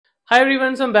Hi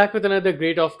everyone, so I'm back with another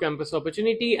great off-campus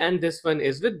opportunity, and this one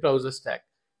is with BrowserStack.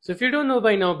 So if you don't know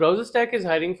by now, BrowserStack is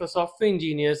hiring for software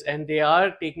engineers and they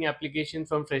are taking applications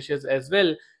from freshers as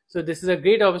well. So this is a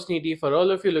great opportunity for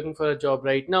all of you looking for a job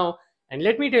right now. And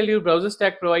let me tell you,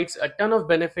 BrowserStack provides a ton of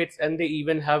benefits and they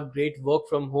even have great work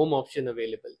from home option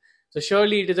available. So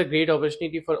surely it is a great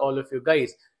opportunity for all of you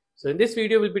guys. So in this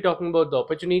video, we'll be talking about the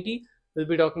opportunity, we'll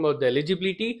be talking about the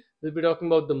eligibility, we'll be talking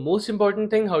about the most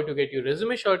important thing, how to get your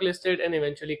resume shortlisted and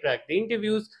eventually crack the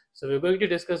interviews. So we're going to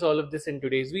discuss all of this in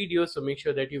today's video. So make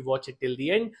sure that you watch it till the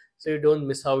end so you don't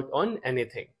miss out on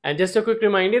anything. And just a quick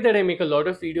reminder that I make a lot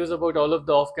of videos about all of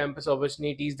the off-campus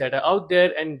opportunities that are out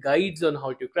there and guides on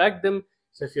how to crack them.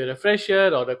 So if you're a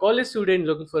fresher or a college student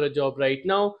looking for a job right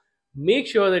now, make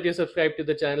sure that you subscribe to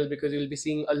the channel because you'll be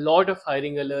seeing a lot of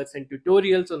hiring alerts and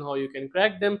tutorials on how you can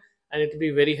crack them, and it will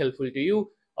be very helpful to you.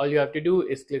 All you have to do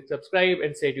is click subscribe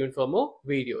and stay tuned for more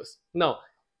videos. Now,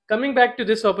 coming back to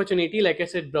this opportunity, like I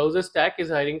said, BrowserStack is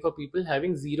hiring for people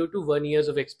having 0 to 1 years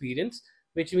of experience,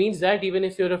 which means that even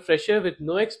if you're a fresher with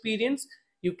no experience,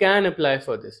 you can apply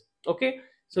for this. Okay,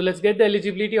 so let's get the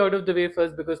eligibility out of the way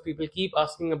first because people keep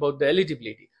asking about the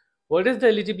eligibility. What is the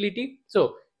eligibility?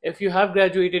 So if you have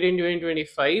graduated in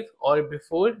 2025 or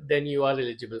before, then you are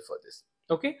eligible for this.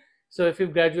 Okay, so if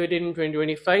you've graduated in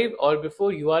 2025 or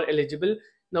before, you are eligible.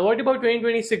 Now, what about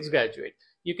 2026 graduate?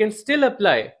 You can still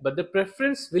apply, but the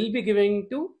preference will be given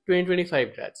to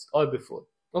 2025 grads or before.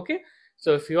 Okay,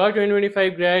 so if you are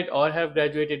 2025 grad or have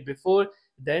graduated before,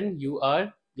 then you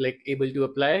are able to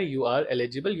apply. You are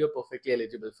eligible. You're perfectly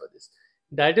eligible for this.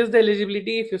 That is the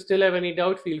eligibility. If you still have any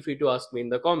doubt, feel free to ask me in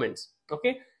the comments.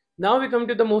 Okay. Now we come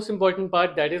to the most important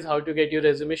part, that is how to get your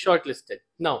resume shortlisted.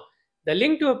 Now, the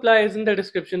link to apply is in the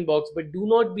description box, but do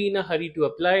not be in a hurry to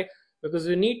apply because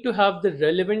you need to have the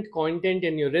relevant content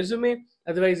in your resume,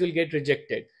 otherwise you'll get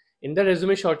rejected in the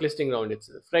resume shortlisting round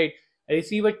itself, right? I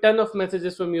receive a ton of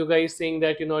messages from you guys saying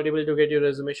that you're not able to get your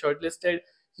resume shortlisted.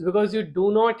 It's because you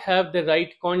do not have the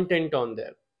right content on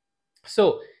there.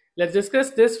 So let's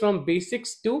discuss this from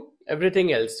basics to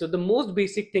everything else. So the most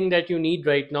basic thing that you need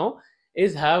right now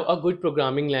is have a good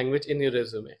programming language in your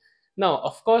resume. Now,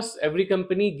 of course, every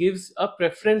company gives a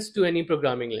preference to any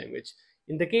programming language.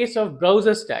 In the case of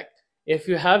BrowserStack, if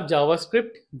you have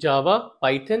JavaScript, Java,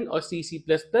 Python or C++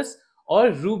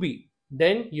 or Ruby,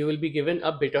 then you will be given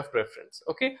a bit of preference.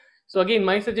 Okay, so again,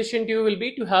 my suggestion to you will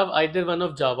be to have either one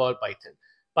of Java or Python.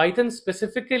 Python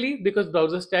specifically because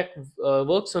BrowserStack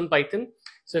works on Python.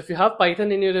 So if you have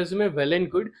Python in your resume, well and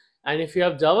good. And if you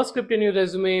have JavaScript in your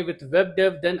resume with web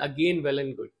dev, then again, well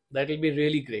and good. That will be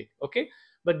really great. Okay,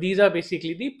 but these are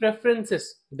basically the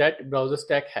preferences that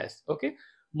BrowserStack has. Okay,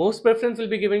 most preference will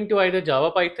be given to either Java,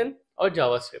 Python or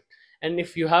JavaScript. And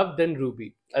if you have, then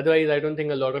Ruby. Otherwise, I don't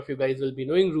think a lot of you guys will be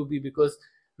knowing Ruby because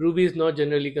Ruby is not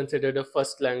generally considered a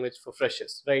first language for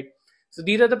freshers, right? So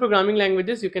these are the programming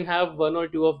languages. You can have one or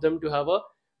two of them to have a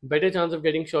better chance of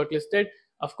getting shortlisted.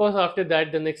 Of course, after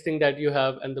that, the next thing that you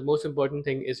have and the most important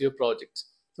thing is your projects.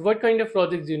 So what kind of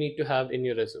projects you need to have in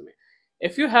your resume?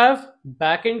 If you have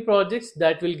backend projects,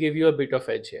 that will give you a bit of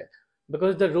edge here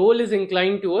because the role is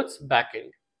inclined towards backend.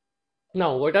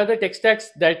 Now, what are the tech stacks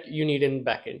that you need in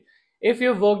backend? If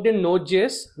you've worked in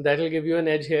Node.js, that will give you an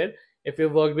edge here. If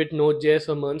you've worked with Node.js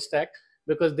or MERN-stack,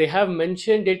 because they have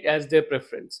mentioned it as their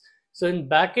preference. So in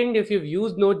backend, if you've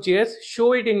used Node.js,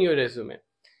 show it in your resume.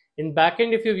 In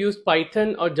backend, if you've used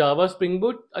Python or Java Spring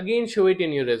Boot, again, show it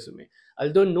in your resume.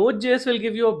 Although Node.js will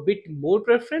give you a bit more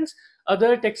preference,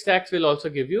 other tech stacks will also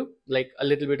give you like a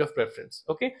little bit of preference,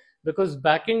 okay? Because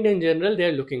backend in general,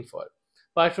 they're looking for.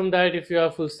 Apart from that, if you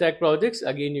have full stack projects,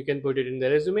 again, you can put it in the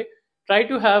resume. Try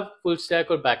to have full stack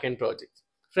or backend projects.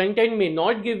 Front end may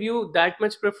not give you that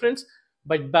much preference,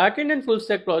 but backend and full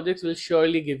stack projects will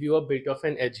surely give you a bit of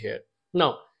an edge here.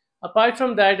 Now, apart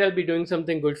from that, I'll be doing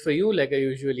something good for you like I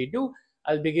usually do.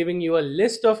 I'll be giving you a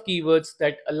list of keywords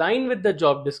that align with the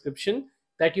job description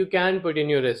that you can put in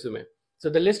your resume. So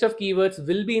the list of keywords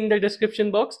will be in the description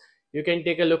box. You can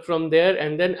take a look from there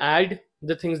and then add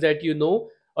the things that you know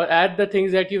or add the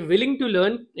things that you're willing to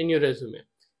learn in your resume.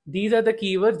 These are the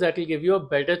keywords that will give you a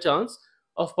better chance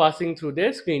of passing through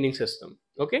their screening system.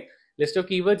 Okay, list of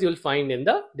keywords you'll find in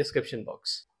the description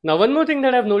box. Now, one more thing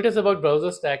that I've noticed about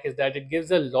BrowserStack is that it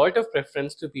gives a lot of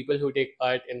preference to people who take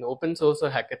part in open source or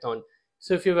hackathon.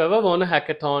 So if you've ever won a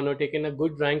hackathon or taken a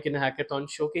good rank in a hackathon,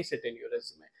 showcase it in your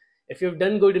resume. If you've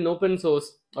done good in open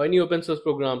source or any open source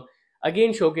program,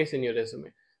 again, showcase in your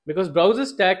resume. Because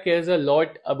BrowserStack cares a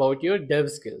lot about your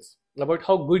dev skills, about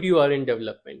how good you are in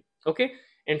development. Okay.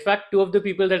 In fact, two of the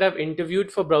people that I've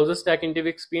interviewed for BrowserStack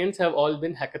interview experience have all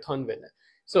been hackathon winners.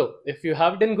 So if you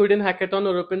have done good in hackathon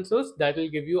or open source, that will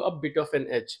give you a bit of an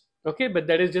edge. Okay, but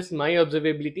that is just my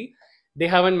observability. They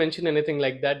haven't mentioned anything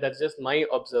like that. That's just my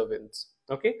observance.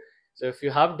 Okay, so if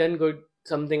you have done good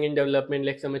something in development,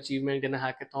 like some achievement in a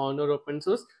hackathon or open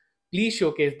source, please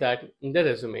showcase that in the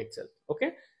resume itself.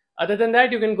 Okay, other than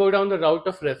that, you can go down the route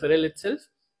of referral itself.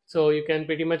 So you can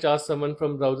pretty much ask someone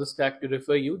from BrowserStack to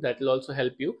refer you. That will also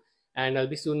help you. And I'll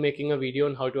be soon making a video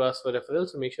on how to ask for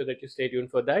referrals. So make sure that you stay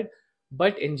tuned for that.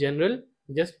 But in general,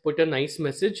 just put a nice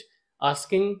message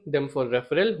asking them for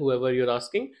referral, whoever you're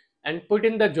asking, and put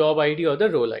in the job ID or the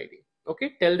role ID.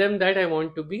 Okay, tell them that I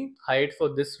want to be hired for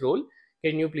this role.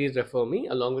 Can you please refer me,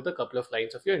 along with a couple of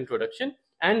lines of your introduction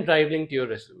and drive link to your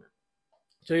resume.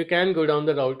 So you can go down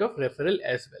the route of referral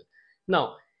as well.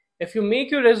 Now, if you make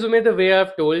your resume the way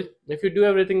I've told, if you do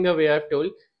everything the way I've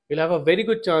told, you'll have a very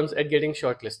good chance at getting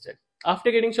shortlisted.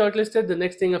 After getting shortlisted, the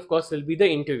next thing, of course, will be the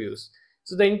interviews.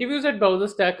 So the interviews at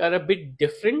BrowserStack are a bit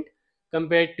different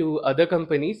compared to other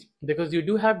companies because you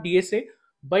do have DSA,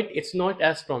 but it's not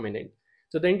as prominent.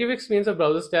 So the interview experience of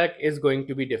BrowserStack is going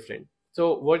to be different.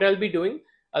 So what I'll be doing,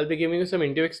 I'll be giving you some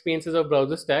interview experiences of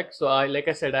BrowserStack. So like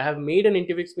I said, I have made an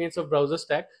interview experience of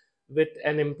BrowserStack with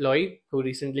an employee who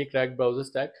recently cracked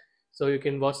BrowserStack. So you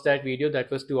can watch that video. That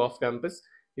was too off campus.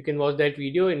 You can watch that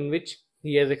video in which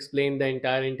he has explained the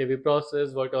entire interview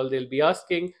process, what all they'll be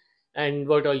asking, and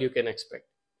what all you can expect.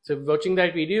 So watching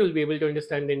that video, you'll be able to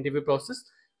understand the interview process.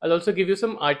 I'll also give you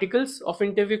some articles of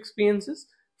interview experiences.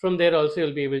 From there also,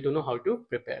 you'll be able to know how to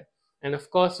prepare. And of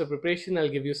course, for preparation, I'll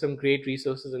give you some great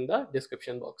resources in the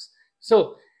description box.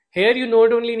 So here you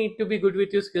not only need to be good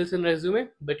with your skills and resume,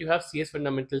 but you have CS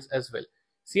fundamentals as well.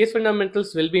 CS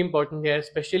fundamentals will be important here,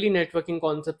 especially networking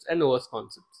concepts and OS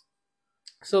concepts.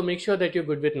 So make sure that you're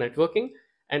good with networking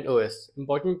and OS.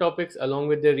 Important topics along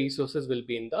with the resources will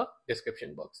be in the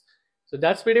description box. So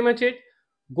that's pretty much it.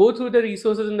 Go through the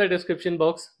resources in the description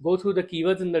box, go through the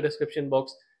keywords in the description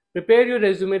box, prepare your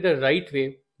resume the right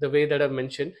way, the way that I've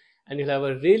mentioned, and you'll have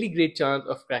a really great chance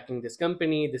of cracking this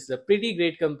company. This is a pretty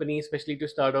great company, especially to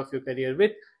start off your career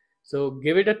with. So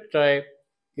give it a try,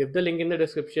 give the link in the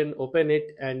description, open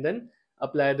it, and then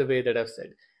apply the way that I've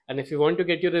said. And if you want to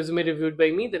get your resume reviewed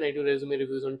by me, then I do resume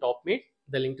reviews on TopMate.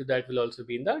 The link to that will also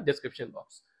be in the description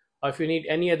box. Or if you need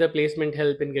any other placement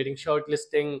help in getting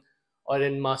shortlisting, or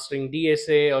in mastering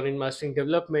DSA, or in mastering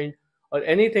development, or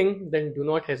anything, then do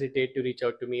not hesitate to reach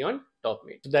out to me on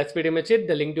TopMate. So that's pretty much it.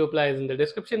 The link to apply is in the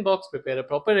description box. Prepare a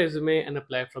proper resume and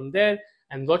apply from there.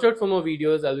 And watch out for more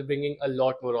videos. I'll be bringing a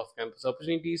lot more off-campus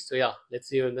opportunities. So yeah, let's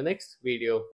see you in the next video.